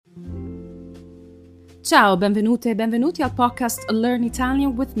Ciao, benvenute e benvenuti al podcast Learn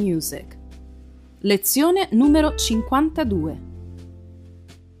Italian with Music. Lezione numero 52.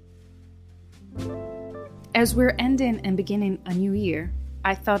 As we're ending and beginning a new year,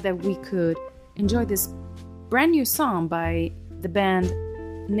 I thought that we could enjoy this brand new song by the band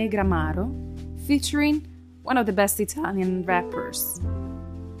Negramaro, featuring one of the best Italian rappers,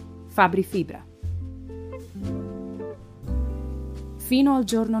 Fabri Fibra. Fino al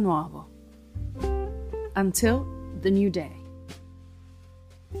giorno nuovo. Until the new day.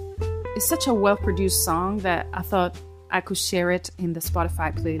 It's such a well-produced song that I thought I could share it in the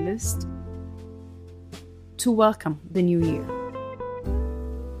Spotify playlist to welcome the new year.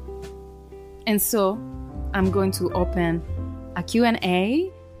 And so I'm going to open a Q&A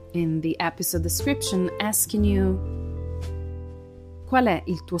in the episode description asking you: qual è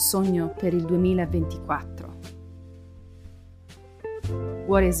il tuo sogno per il 2024?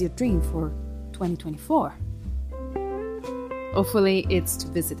 What is your dream for 2024? Hopefully it's to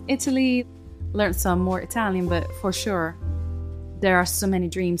visit Italy, learn some more Italian, but for sure there are so many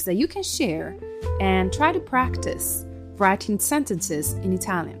dreams that you can share and try to practice writing sentences in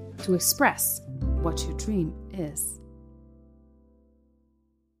Italian to express what your dream is.